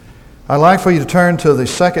I'd like for you to turn to the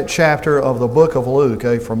second chapter of the book of Luke,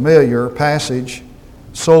 a familiar passage,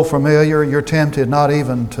 so familiar you're tempted not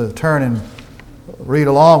even to turn and read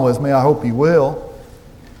along with me. I hope you will.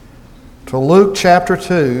 To Luke chapter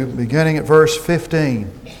 2, beginning at verse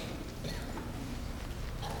 15.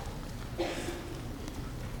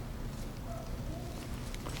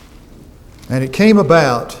 And it came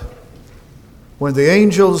about, when the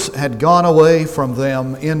angels had gone away from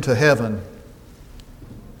them into heaven,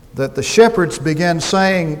 that the shepherds began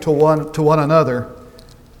saying to one another,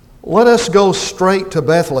 "Let us go straight to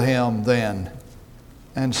Bethlehem then,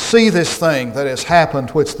 and see this thing that has happened,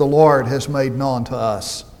 which the Lord has made known to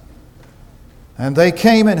us." And they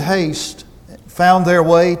came in haste, found their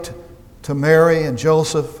way to Mary and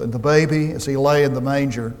Joseph and the baby as he lay in the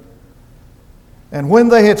manger. And when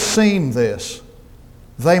they had seen this,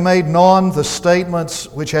 they made known the statements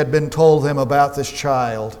which had been told them about this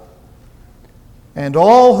child. And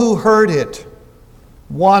all who heard it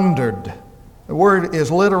wondered. The word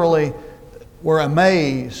is literally, were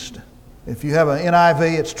amazed. If you have an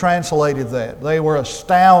NIV, it's translated that. They were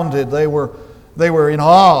astounded. They were in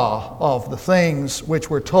awe of the things which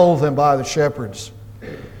were told them by the shepherds.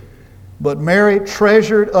 But Mary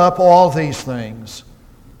treasured up all these things,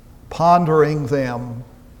 pondering them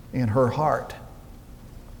in her heart.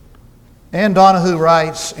 Ann Donahue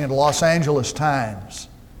writes in Los Angeles Times,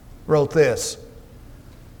 wrote this: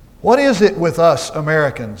 "What is it with us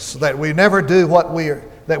Americans that we never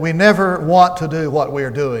want to do what we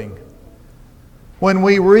are doing? When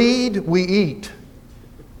we read, we eat.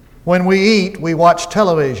 When we eat, we watch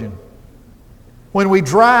television. When we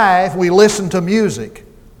drive, we listen to music.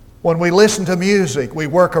 When we listen to music, we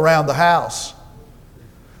work around the house.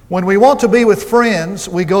 When we want to be with friends,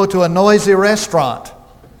 we go to a noisy restaurant.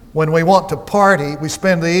 When we want to party, we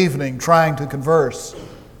spend the evening trying to converse.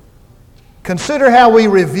 Consider how we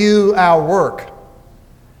review our work.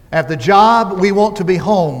 At the job, we want to be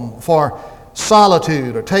home for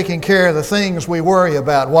solitude or taking care of the things we worry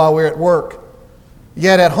about while we're at work.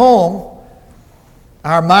 Yet at home,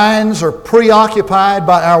 our minds are preoccupied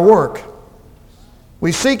by our work.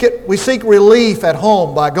 We seek relief at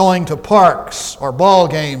home by going to parks or ball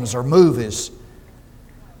games or movies.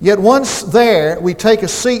 Yet once there, we take a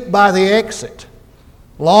seat by the exit,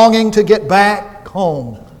 longing to get back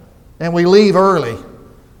home, and we leave early.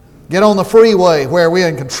 Get on the freeway where we're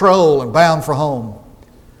in control and bound for home.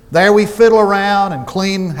 There we fiddle around and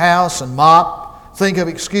clean house and mop, think of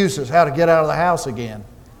excuses how to get out of the house again.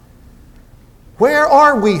 Where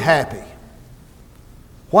are we happy?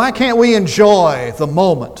 Why can't we enjoy the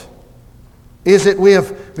moment? Is it we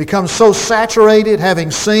have become so saturated, having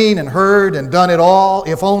seen and heard and done it all,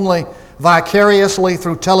 if only vicariously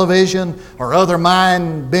through television or other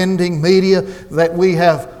mind-bending media, that we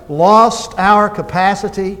have lost our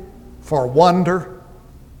capacity for wonder?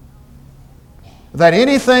 That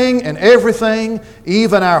anything and everything,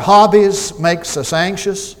 even our hobbies, makes us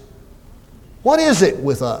anxious? What is it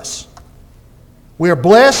with us? We are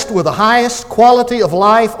blessed with the highest quality of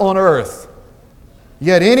life on earth.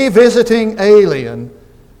 Yet any visiting alien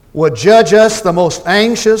would judge us the most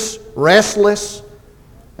anxious, restless,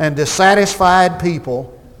 and dissatisfied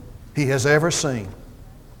people he has ever seen.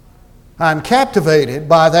 I'm captivated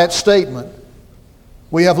by that statement.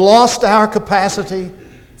 We have lost our capacity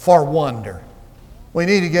for wonder. We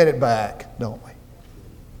need to get it back, don't we?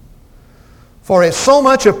 For it's so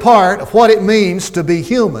much a part of what it means to be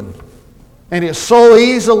human, and it's so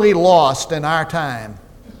easily lost in our time.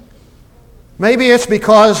 Maybe it's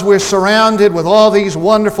because we're surrounded with all these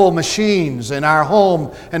wonderful machines in our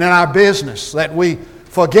home and in our business that we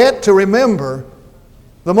forget to remember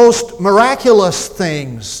the most miraculous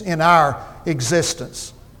things in our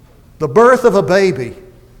existence. The birth of a baby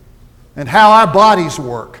and how our bodies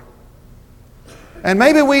work. And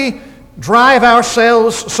maybe we drive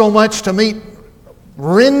ourselves so much to meet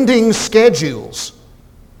rending schedules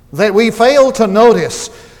that we fail to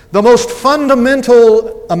notice the most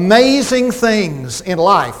fundamental, amazing things in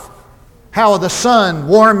life. How the sun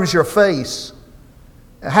warms your face,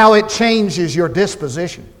 how it changes your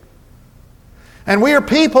disposition. And we are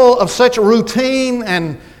people of such routine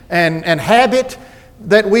and habit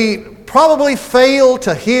that we probably fail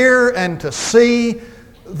to hear and to see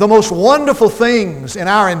the most wonderful things in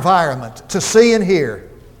our environment, to see and hear.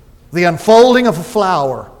 The unfolding of a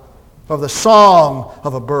flower, of the song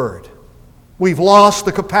of a bird. We've lost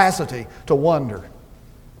the capacity to wonder.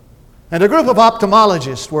 And a group of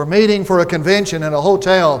ophthalmologists were meeting for a convention in a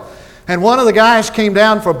hotel, and one of the guys came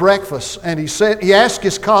down for breakfast, and he asked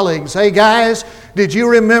his colleagues, "Hey guys, did you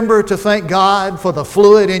remember to thank God for the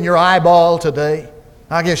fluid in your eyeball today?"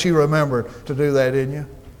 I guess you remembered to do that, didn't you?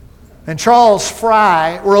 And Charles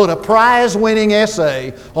Fry wrote a prize-winning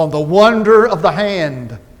essay on the wonder of the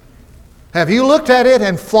hand. Have you looked at it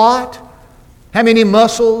and thought how many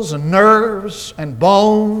muscles and nerves and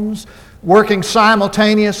bones working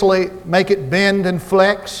simultaneously make it bend and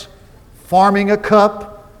flex, forming a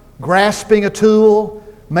cup, grasping a tool,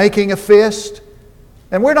 making a fist?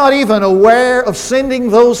 And we're not even aware of sending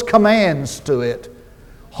those commands to it,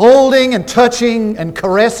 holding and touching and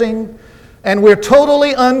caressing, and we're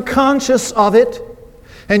totally unconscious of it.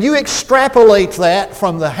 And you extrapolate that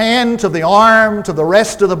from the hand to the arm to the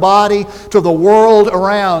rest of the body to the world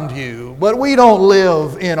around you. But we don't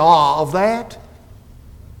live in awe of that.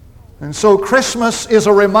 And so Christmas is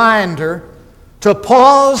a reminder to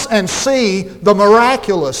pause and see the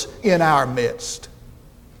miraculous in our midst.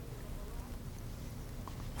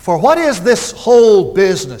 For what is this whole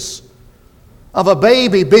business of a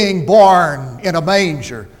baby being born in a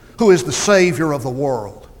manger who is the Savior of the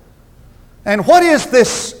world? And what is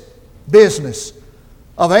this business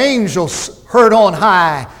of angels heard on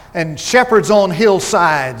high and shepherds on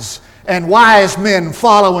hillsides and wise men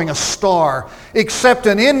following a star, except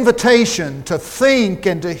an invitation to think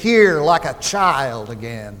and to hear like a child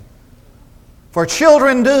again? For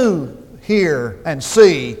children do hear and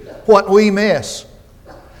see what we miss.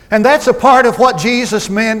 And that's a part of what Jesus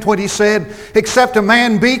meant when he said, except a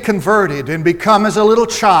man be converted and become as a little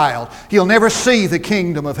child, he'll never see the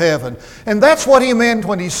kingdom of heaven. And that's what he meant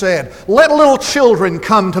when he said, let little children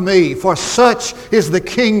come to me, for such is the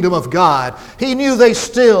kingdom of God. He knew they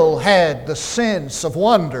still had the sense of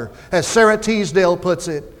wonder. As Sarah Teasdale puts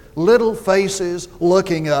it, little faces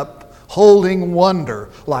looking up, holding wonder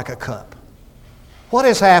like a cup. What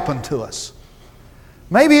has happened to us?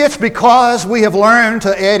 Maybe it's because we have learned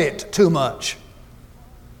to edit too much.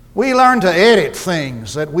 We learn to edit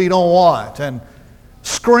things that we don't want and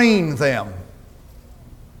screen them.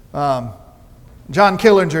 John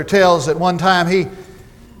Killinger tells that one time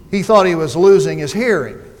he thought he was losing his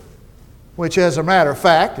hearing, which as a matter of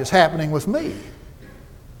fact is happening with me.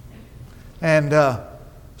 And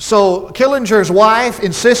so Killinger's wife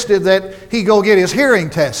insisted that he go get his hearing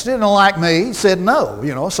tested, and like me, he said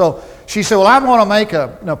no, So she said, well, I'm going to make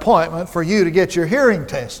an appointment for you to get your hearing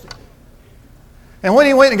tested. And when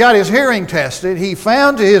he went and got his hearing tested, he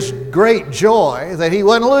found to his great joy that he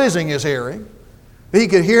wasn't losing his hearing. He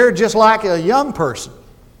could hear just like a young person.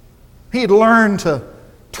 He'd learned to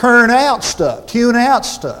tune out stuff,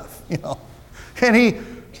 And he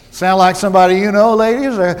sound like somebody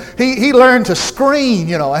ladies? He learned to screen,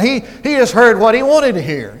 He just heard what he wanted to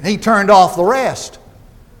hear. He turned off the rest.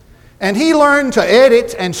 And he learned to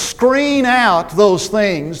edit and screen out those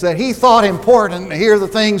things that he thought important and hear the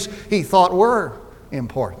things he thought were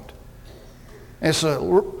important. It's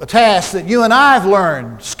a task that you and I have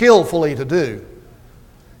learned skillfully to do.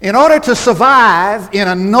 In order to survive in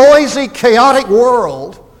a noisy, chaotic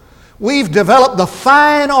world, we've developed the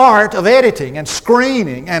fine art of editing and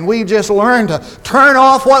screening, and we just learned to turn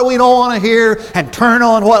off what we don't want to hear and turn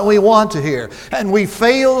on what we want to hear. And we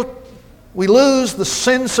lose the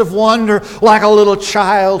sense of wonder like a little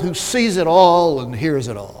child who sees it all and hears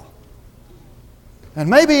it all. And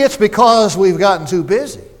maybe it's because we've gotten too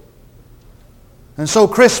busy. And so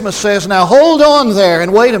Christmas says, now hold on there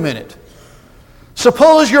and wait a minute.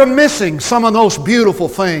 Suppose you're missing some of those beautiful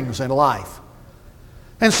things in life.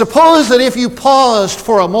 And suppose that if you paused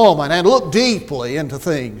for a moment and looked deeply into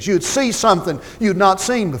things, you'd see something you'd not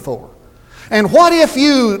seen before. And what if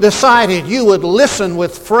you decided you would listen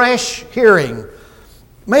with fresh hearing?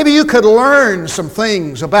 Maybe you could learn some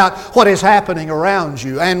things about what is happening around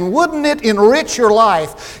you. And wouldn't it enrich your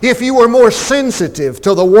life if you were more sensitive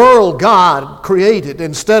to the world God created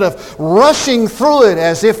instead of rushing through it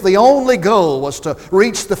as if the only goal was to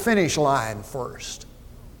reach the finish line first?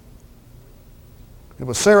 It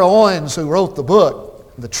was Sarah Owens who wrote the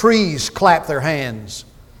book, The Trees Clap Their Hands.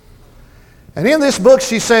 And in this book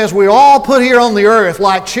she says, we're all put here on the earth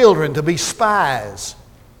like children to be spies.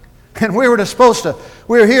 And we're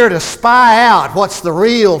here to spy out what's the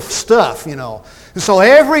real stuff, And so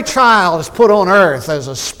every child is put on earth as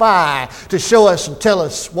a spy to show us and tell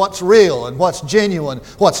us what's real and what's genuine,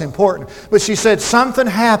 what's important. But she said something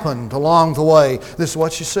happened along the way. This is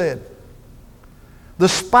what she said. The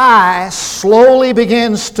spy slowly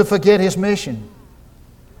begins to forget his mission.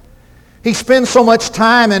 He spends so much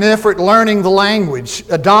time and effort learning the language,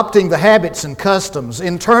 adopting the habits and customs,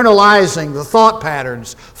 internalizing the thought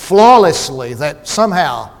patterns flawlessly that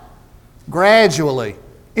somehow, gradually,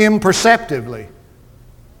 imperceptibly,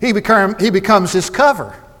 he becomes his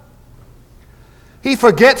cover. He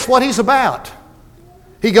forgets what he's about.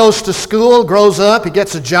 He goes to school, grows up, he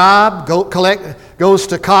gets a job, goes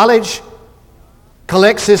to college,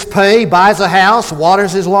 collects his pay, buys a house,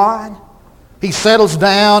 waters his lawn. He settles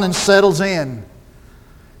down and settles in.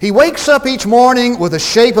 He wakes up each morning with the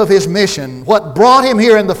shape of his mission, what brought him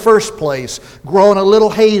here in the first place, grown a little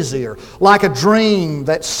hazier, like a dream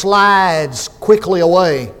that slides quickly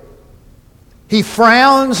away. He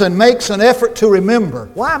frowns and makes an effort to remember,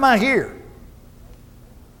 why am I here?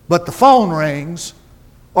 But the phone rings,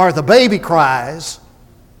 or the baby cries,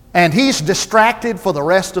 and he's distracted for the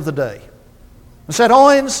rest of the day. I said,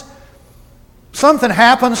 Owens, something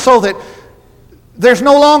happened so that there's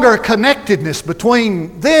no longer a connectedness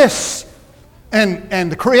between this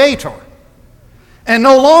and the Creator. And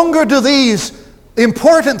no longer do these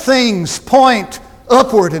important things point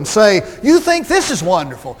upward and say, you think this is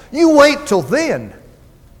wonderful. You wait till then.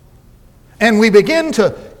 And we begin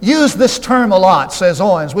to use this term a lot, says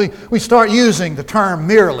Owens. We start using the term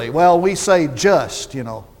merely. Well, we say just,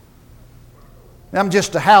 I'm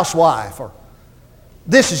just a housewife, or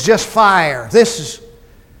this is just fire. And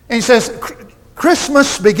he says,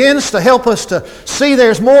 Christmas begins to help us to see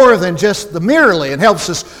there's more than just the merely, and helps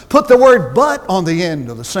us put the word but on the end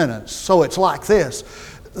of the sentence. So it's like this.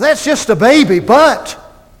 That's just a baby, but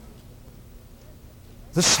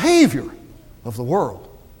the Savior of the world.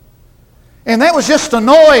 And that was just a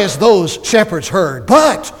noise those shepherds heard,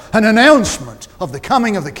 but an announcement of the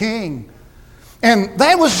coming of the King. And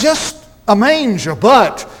that was just a manger,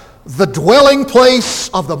 but the dwelling place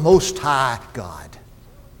of the Most High God.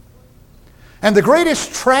 And the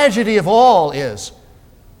greatest tragedy of all is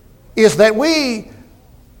that we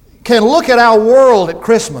can look at our world at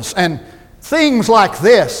Christmas and things like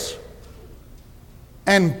this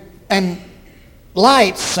and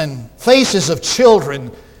lights and faces of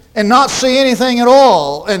children and not see anything at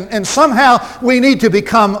all. And somehow we need to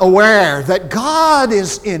become aware that God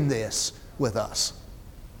is in this with us.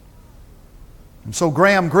 And so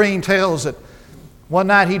Graham Greene tells that one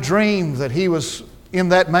night he dreamed that he was in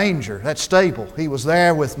that manger, that stable. He was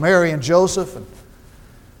there with Mary and Joseph, and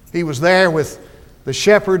he was there with the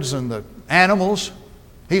shepherds and the animals.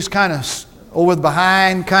 He's kind of over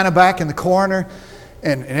behind, kind of back in the corner,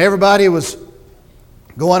 and everybody was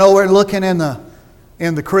going over and looking in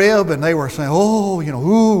the crib, and they were saying, oh,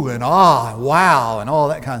 ooh, and ah, wow, and all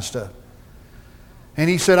that kind of stuff. And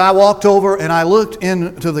he said, I walked over and I looked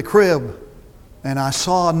into the crib and I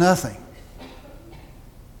saw nothing.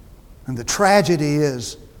 And the tragedy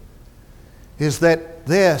is that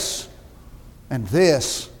this and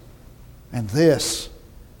this and this,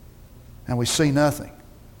 and we see nothing.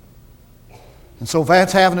 And so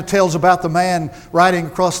Vance Havner tells about the man riding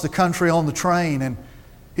across the country on the train, and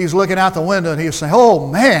he was looking out the window and he was saying, oh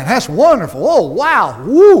man, that's wonderful. Oh wow,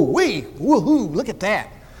 woo-wee, woo-hoo, look at that.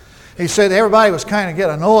 He said everybody was kind of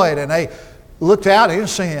getting annoyed, and they looked out and he didn't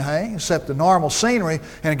see anything except the normal scenery.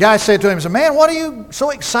 And a guy said to him, he said, man, what are you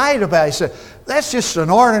so excited about? He said, that's just an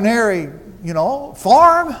ordinary,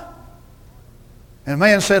 farm. And the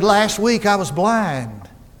man said, last week I was blind,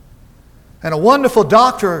 and a wonderful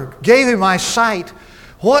doctor gave me my sight.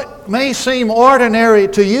 What may seem ordinary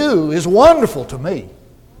to you is wonderful to me.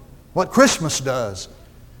 What Christmas does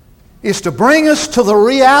is to bring us to the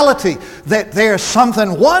reality that there's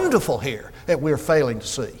something wonderful here that we're failing to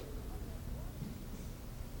see.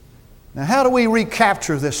 Now, how do we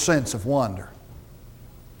recapture this sense of wonder?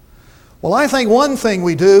 Well, I think one thing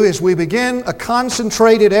we do is we begin a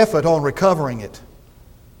concentrated effort on recovering it.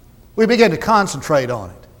 We begin to concentrate on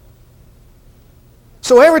it.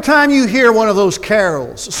 So every time you hear one of those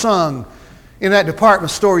carols sung in that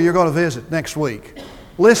department store you're going to visit next week,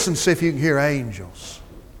 listen, see if you can hear angels.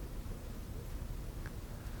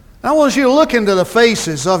 I want you to look into the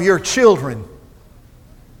faces of your children,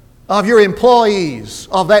 of your employees,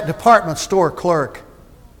 of that department store clerk,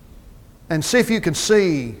 and see if you can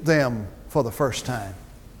see them for the first time.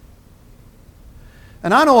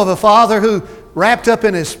 And I know of a father who wrapped up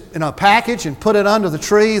in a package and put it under the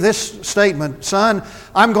tree this statement, son,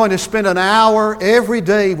 I'm going to spend an hour every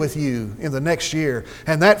day with you in the next year.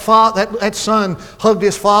 And that son hugged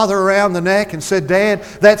his father around the neck and said, Dad,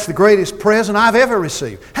 that's the greatest present I've ever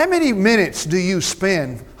received. How many minutes do you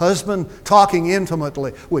spend, husband, talking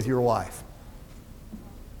intimately with your wife?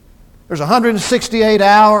 There's 168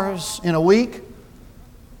 hours in a week.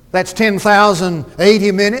 That's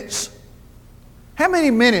 10,080 minutes. How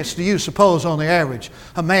many minutes do you suppose on the average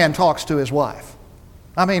a man talks to his wife?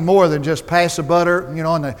 I mean, more than just pass the butter,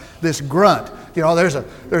 and this grunt. There's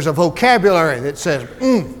a vocabulary that says,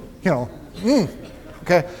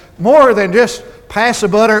 okay? More than just pass the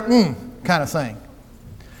butter, kind of thing.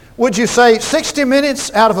 Would you say 60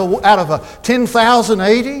 minutes out of a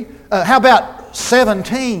 10,080? How about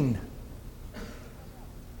 17?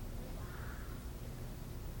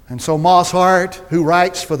 And so Moss Hart, who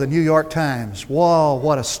writes for the New York Times, whoa,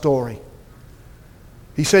 what a story.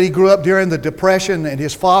 He said he grew up during the Depression, and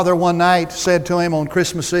his father one night said to him on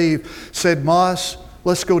Christmas Eve, said, Moss,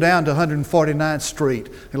 let's go down to 149th Street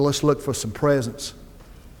and let's look for some presents.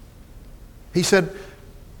 He said,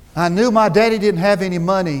 I knew my daddy didn't have any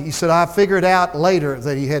money. He said, I figured out later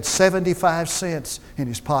that he had 75 cents in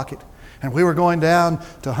his pocket. And we were going down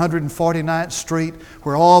to 149th Street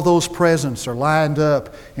where all those presents are lined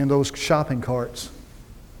up in those shopping carts.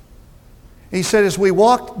 He said, as we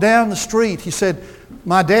walked down the street, he said,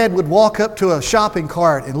 my dad would walk up to a shopping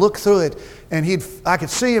cart and look through it, and I could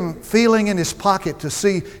see him feeling in his pocket to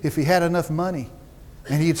see if he had enough money.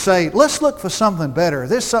 And he'd say, let's look for something better.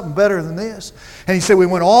 There's something better than this. And he said, we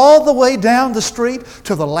went all the way down the street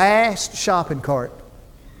to the last shopping cart.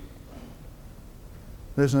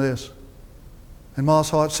 Listen to this. And Moss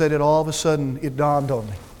Hart said it all of a sudden, it dawned on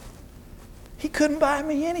me. He couldn't buy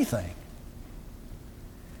me anything.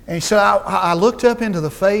 And he said, I looked up into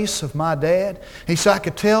the face of my dad. He said, I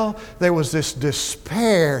could tell there was this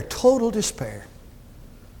despair, total despair.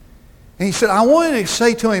 And he said, I wanted to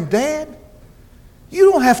say to him, Dad, you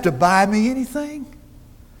don't have to buy me anything.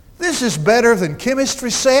 This is better than chemistry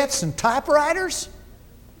sets and typewriters.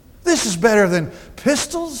 This is better than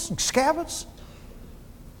pistols and scabbards.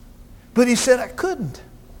 But he said, I couldn't.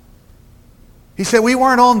 He said, we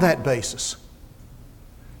weren't on that basis.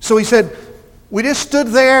 So he said, we just stood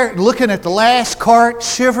there looking at the last cart,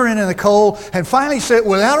 shivering in the cold, and finally said,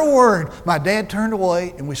 without a word, my dad turned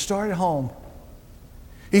away and we started home.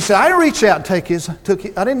 He said, I didn't reach out to take his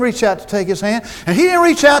hand, and he didn't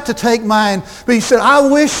reach out to take mine. But he said, I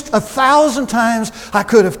wished 1,000 times I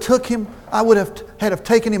could have took him. I would have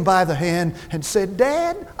taken him by the hand and said,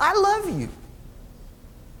 Dad, I love you.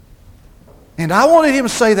 And I wanted him to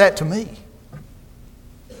say that to me.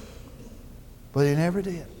 But he never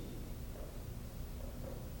did.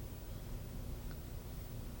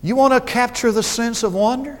 You want to capture the sense of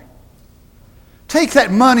wonder? Take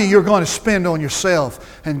that money you're going to spend on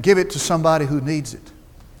yourself and give it to somebody who needs it.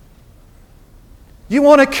 You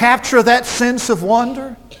want to capture that sense of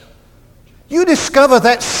wonder? You discover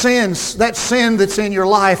that sin that's in your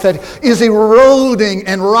life that is eroding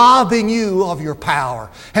and robbing you of your power,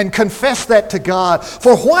 and confess that to God.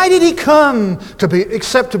 For why did He come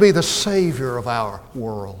except to be the Savior of our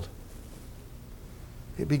world?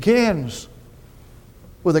 It begins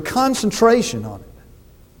with a concentration on it.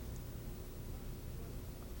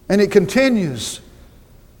 And it continues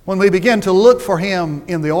when we begin to look for Him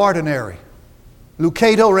in the ordinary.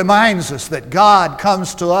 Lucado reminds us that God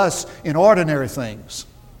comes to us in ordinary things.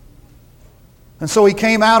 And so He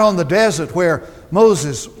came out on the desert where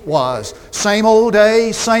Moses was. Same old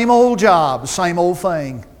day, same old job, same old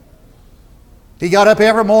thing. He got up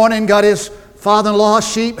every morning, got his father-in-law's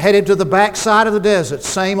sheep, headed to the backside of the desert.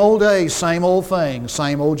 Same old day, same old thing,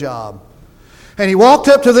 same old job. And he walked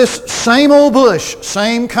up to this same old bush,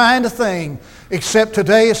 same kind of thing, except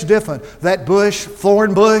today it's different. That bush,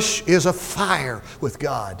 thorn bush, is afire with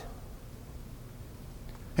God.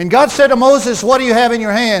 And God said to Moses, what do you have in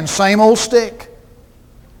your hand? Same old stick.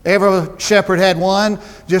 Every shepherd had one,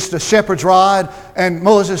 just a shepherd's rod. And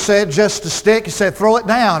Moses said, just a stick. He said, throw it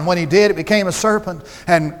down. When he did, it became a serpent.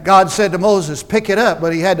 And God said to Moses, pick it up.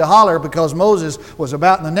 But he had to holler because Moses was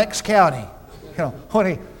about in the next county.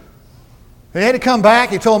 When he had to come back,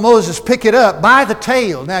 he told Moses, pick it up by the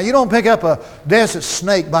tail. Now, you don't pick up a desert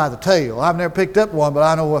snake by the tail. I've never picked up one, but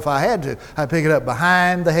I know if I had to, I'd pick it up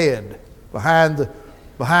behind the head, behind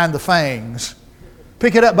the fangs.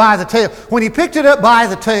 Pick it up by the tail. When he picked it up by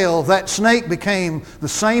the tail, that snake became the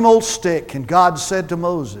same old stick, and God said to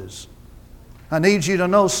Moses, I need you to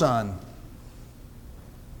know, son,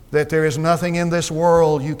 that there is nothing in this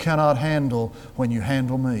world you cannot handle when you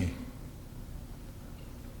handle me.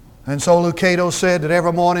 And so Lucado said that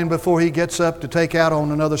every morning before he gets up to take out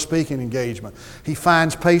on another speaking engagement, he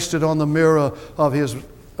finds pasted on the mirror of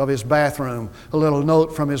his bathroom a little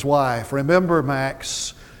note from his wife. Remember,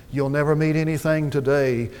 Max, you'll never meet anything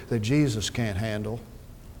today that Jesus can't handle.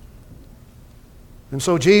 And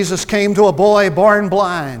so Jesus came to a boy born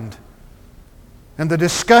blind. And the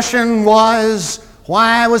discussion was,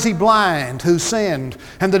 why was he blind? Who sinned?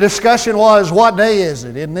 And the discussion was, what day is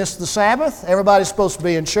it? Isn't this the Sabbath? Everybody's supposed to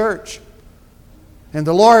be in church. And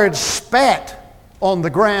the Lord spat on the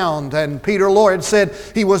ground. And Peter Lloyd said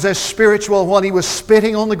he was as spiritual when he was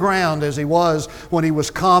spitting on the ground as he was when he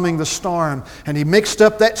was calming the storm. And he mixed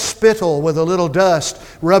up that spittle with a little dust,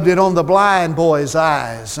 rubbed it on the blind boy's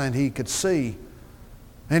eyes, and he could see.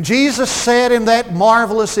 And Jesus said in that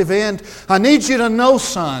marvelous event, I need you to know,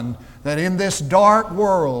 son, that in this dark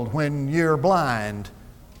world, when you're blind,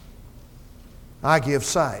 I give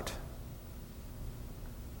sight.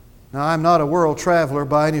 Now, I'm not a world traveler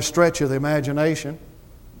by any stretch of the imagination.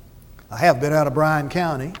 I have been out of Bryan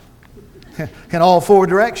County in all four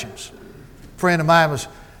directions. A friend of mine was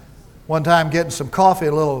one time getting some coffee,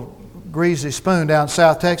 a little greasy spoon down in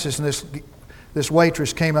South Texas, and this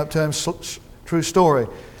waitress came up to him, true story.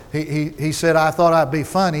 He said, I thought I'd be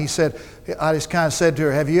funny. He said, I just kind of said to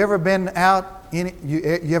her, have you ever been out,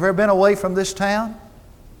 you ever been away from this town?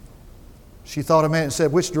 She thought a minute and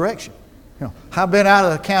said, which direction? I've been out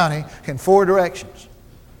of the county in four directions.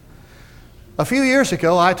 A few years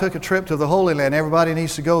ago, I took a trip to the Holy Land. Everybody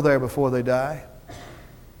needs to go there before they die.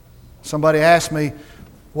 Somebody asked me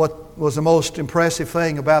what was the most impressive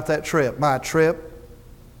thing about that trip. My trip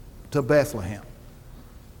to Bethlehem.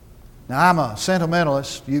 Now, I'm a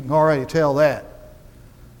sentimentalist. You can already tell that.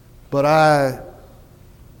 But I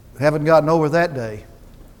haven't gotten over that day.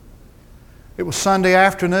 It was Sunday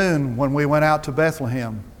afternoon when we went out to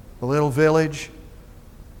Bethlehem. The little village,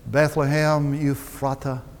 Bethlehem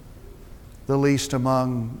Euphrata, the least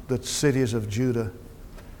among the cities of Judah.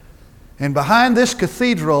 And behind this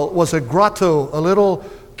cathedral was a grotto, a little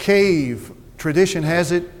cave. Tradition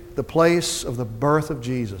has it, the place of the birth of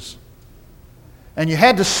Jesus. And you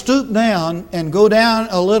had to stoop down and go down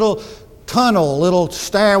a little tunnel, a little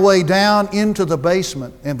stairway down into the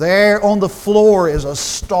basement. And there on the floor is a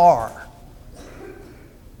star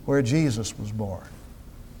where Jesus was born.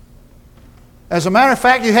 As a matter of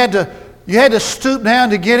fact, you had to stoop down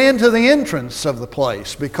to get into the entrance of the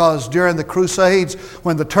place, because during the Crusades,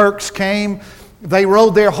 when the Turks came, they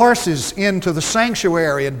rode their horses into the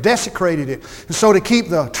sanctuary and desecrated it. And so to keep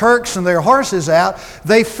the Turks and their horses out,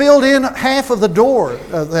 they filled in half of the door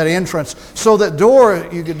of that entrance, so that door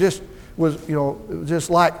you could just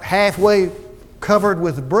like halfway covered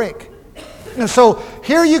with brick. And so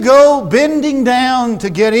here you go, bending down to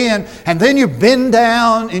get in, and then you bend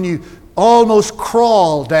down and you almost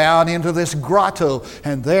crawl down into this grotto,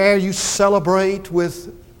 and there you celebrate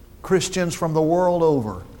with Christians from the world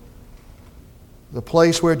over the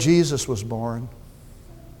place where Jesus was born.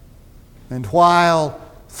 And while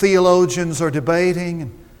theologians are debating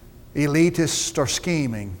and elitists are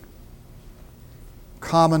scheming,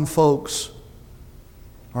 common folks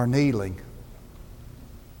are kneeling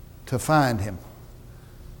to find Him.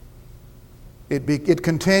 It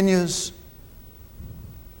continues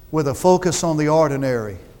with a focus on the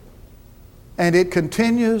ordinary. And it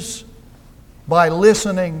continues by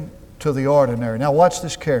listening to the ordinary. Now watch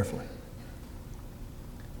this carefully.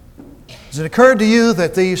 Has it occurred to you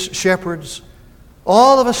that these shepherds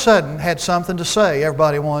all of a sudden had something to say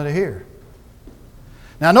everybody wanted to hear?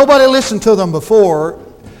 Now nobody listened to them before.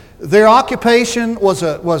 Their occupation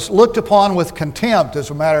was looked upon with contempt,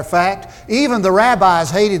 as a matter of fact. Even the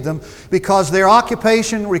rabbis hated them because their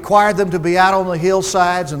occupation required them to be out on the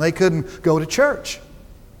hillsides, and they couldn't go to church.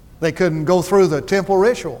 They couldn't go through the temple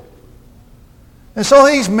ritual. And so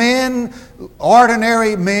these men,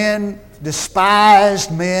 ordinary men,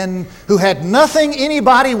 despised men who had nothing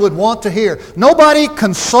anybody would want to hear. Nobody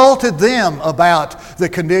consulted them about the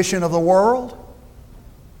condition of the world.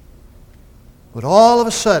 But all of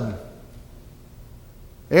a sudden,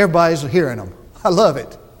 everybody's hearing them. I love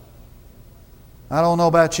it. I don't know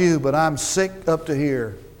about you, but I'm sick up to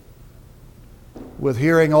here with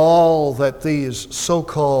hearing all that these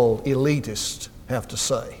so-called elitists have to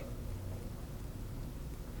say.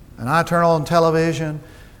 And I turn on television,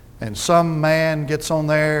 and some man gets on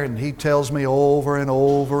there and he tells me over and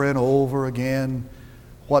over and over again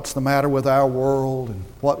what's the matter with our world and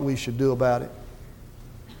what we should do about it.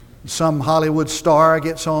 Some Hollywood star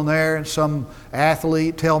gets on there, and some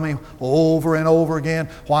athlete tell me over and over again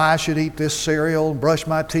why I should eat this cereal and brush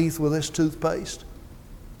my teeth with this toothpaste.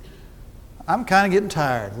 I'm kind of getting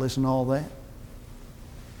tired listening to all that.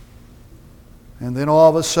 And then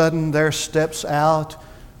all of a sudden there steps out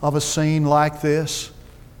of a scene like this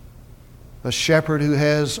a shepherd who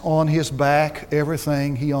has on his back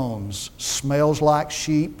everything he owns, smells like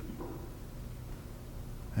sheep.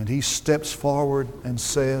 And he steps forward and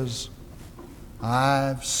says,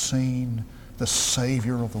 I've seen the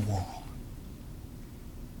Savior of the world.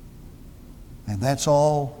 And that's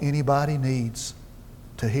all anybody needs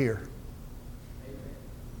to hear.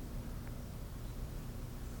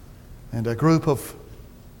 And a group of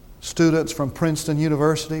students from Princeton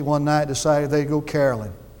University one night decided they'd go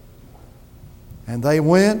caroling. And they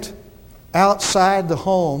went outside the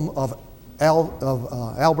home of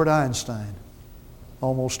Albert Einstein.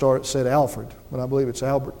 Almost said Alfred, but I believe it's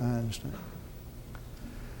Albert Einstein.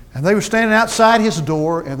 And they were standing outside his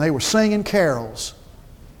door and they were singing carols.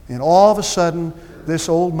 And all of a sudden, this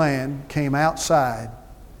old man came outside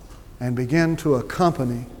and began to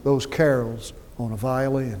accompany those carols on a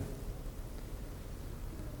violin.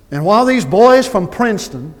 And while these boys from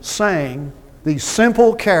Princeton sang these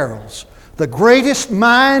simple carols, the greatest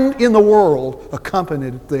mind in the world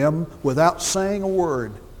accompanied them without saying a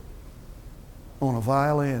word on a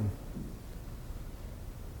violin.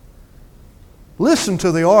 Listen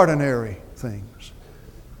to the ordinary things.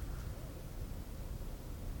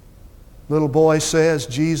 Little boy says,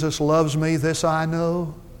 Jesus loves me, this I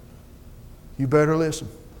know. You better listen.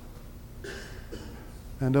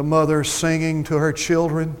 And a mother singing to her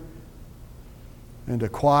children, and a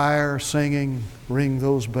choir singing, ring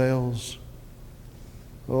those bells.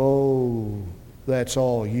 Oh, that's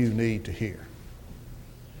all you need to hear.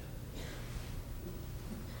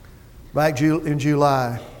 Back in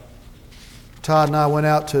July, Todd and I went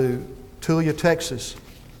out to Tulia, Texas.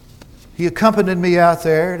 He accompanied me out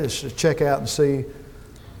there to check out and see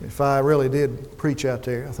if I really did preach out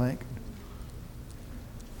there, I think.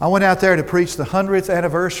 I went out there to preach the 100th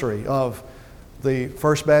anniversary of the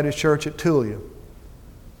First Baptist Church at Tulia.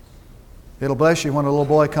 It'll bless you when a little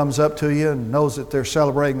boy comes up to you and knows that they're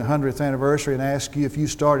celebrating the 100th anniversary and asks you if you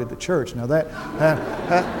started the church. Now that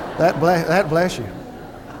bless you.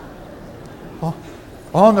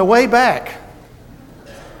 On the way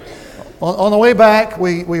back,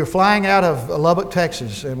 we were flying out of Lubbock,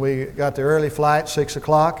 Texas, and we got the early flight, 6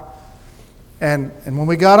 o'clock. And when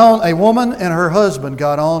we got on, a woman and her husband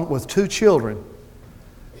got on with 2 children.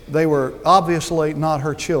 They were obviously not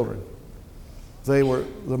her children. The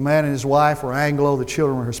man and his wife were Anglo, the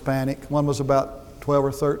children were Hispanic. One was about 12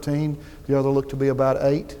 or 13, the other looked to be about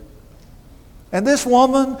 8. And this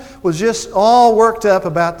woman was just all worked up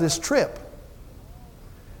about this trip.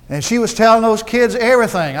 And she was telling those kids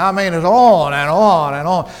everything. I mean, it's on and on and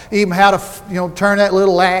on. Even how to, turn that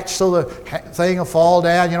little latch so the thing will fall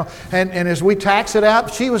down, And as we taxi it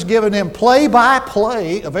out, she was giving them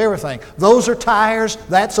play-by-play of everything. Those are tires.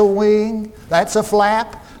 That's a wing. That's a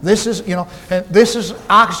flap. This is, and this is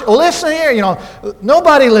oxygen. Well, listen here,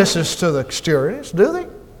 nobody listens to the stewardess, do they?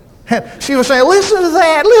 And she was saying, listen to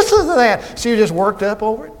that, listen to that. She was just worked up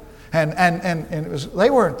over it. And they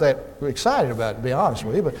weren't that excited about it, to be honest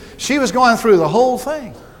with you, but she was going through the whole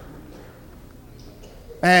thing.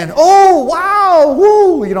 And, oh, wow,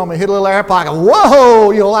 woo, hit a little air pocket, whoa,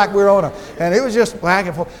 like we're on and it was just back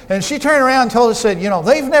and forth. And she turned around and told us, said,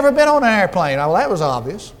 they've never been on an airplane. Well, that was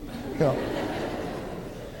obvious.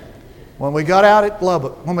 When we got out at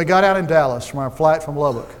Lubbock, when we got out in Dallas from our flight from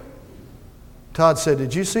Lubbock, Todd said,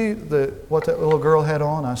 did you see what that little girl had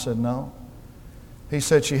on? I said, no. He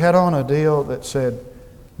said she had on a deal that said,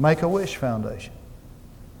 Make-A-Wish Foundation.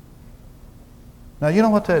 Now, you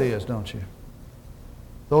know what that is, don't you?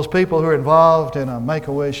 Those people who are involved in a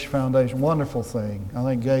Make-A-Wish Foundation, wonderful thing. I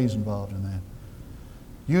think Gay's involved in that.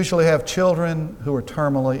 Usually have children who are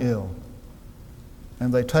terminally ill,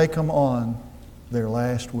 and they take them on their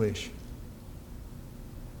last wish.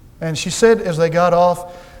 And she said as they got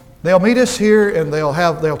off, they'll meet us here and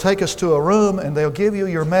they'll take us to a room and they'll give you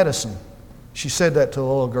your medicine. She said that to the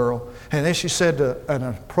little girl. And then she said in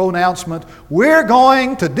a pronouncement, we're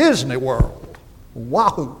going to Disney World.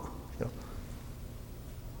 Wahoo! Let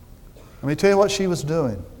me tell you what she was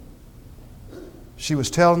doing. She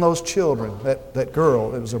was telling those children, that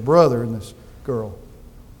girl, it was a brother in this girl.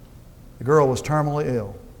 The girl was terminally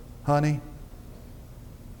ill. Honey,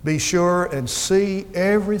 be sure and see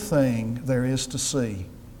everything there is to see,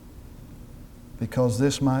 because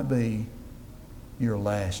this might be your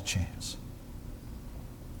last chance.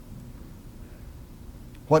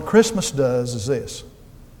 What Christmas does is this.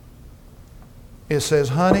 It says,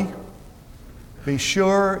 honey, be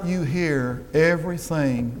sure you hear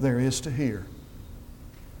everything there is to hear,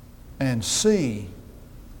 and see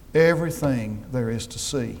everything there is to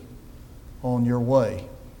see on your way,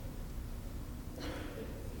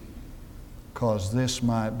 because this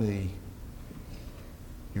might be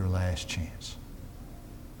your last chance.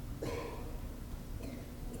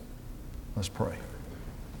 Let's pray.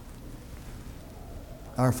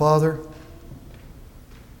 Our Father,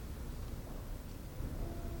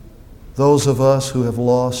 those of us who have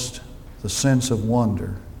lost the sense of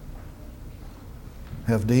wonder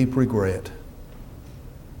have deep regret.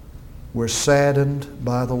 We're saddened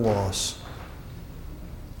by the loss.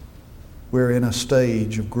 we're in a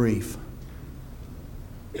stage of grief.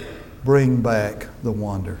 Bring back the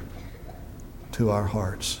wonder to our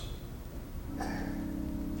hearts.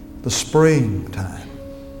 The springtime,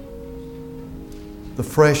 the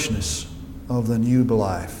freshness of the new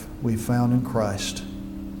life we found in Christ.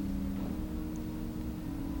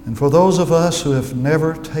 And for those of us who have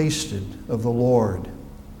never tasted of the Lord,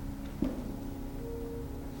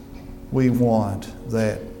 we want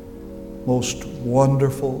that most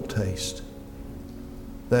wonderful taste,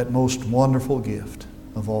 that most wonderful gift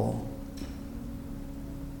of all.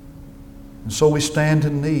 And so we stand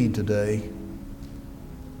in need today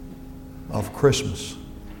of Christmas.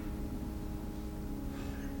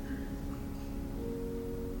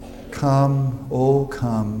 Come, oh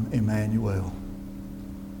come, Emmanuel.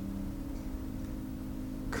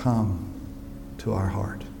 Come to our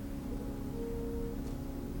heart.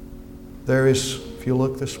 There is, if you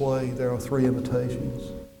look this way, there are 3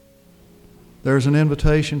 invitations. There's an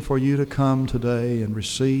invitation for you to come today and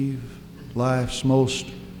receive life's most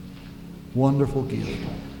wonderful gift,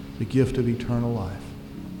 the gift of eternal life.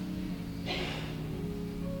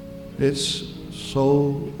 It's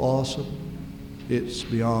so awesome, it's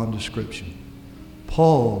beyond description.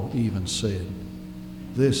 Paul even said,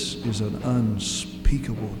 this is an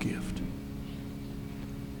unspeakable gift.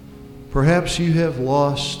 Perhaps you have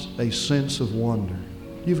lost a sense of wonder.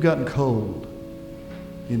 You've gotten cold,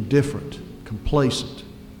 indifferent, complacent,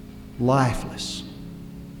 lifeless.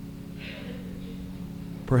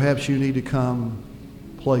 Perhaps you need to come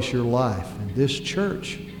place your life in this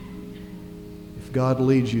church if God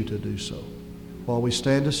leads you to do so. While we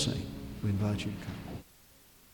stand to sing, we invite you to come.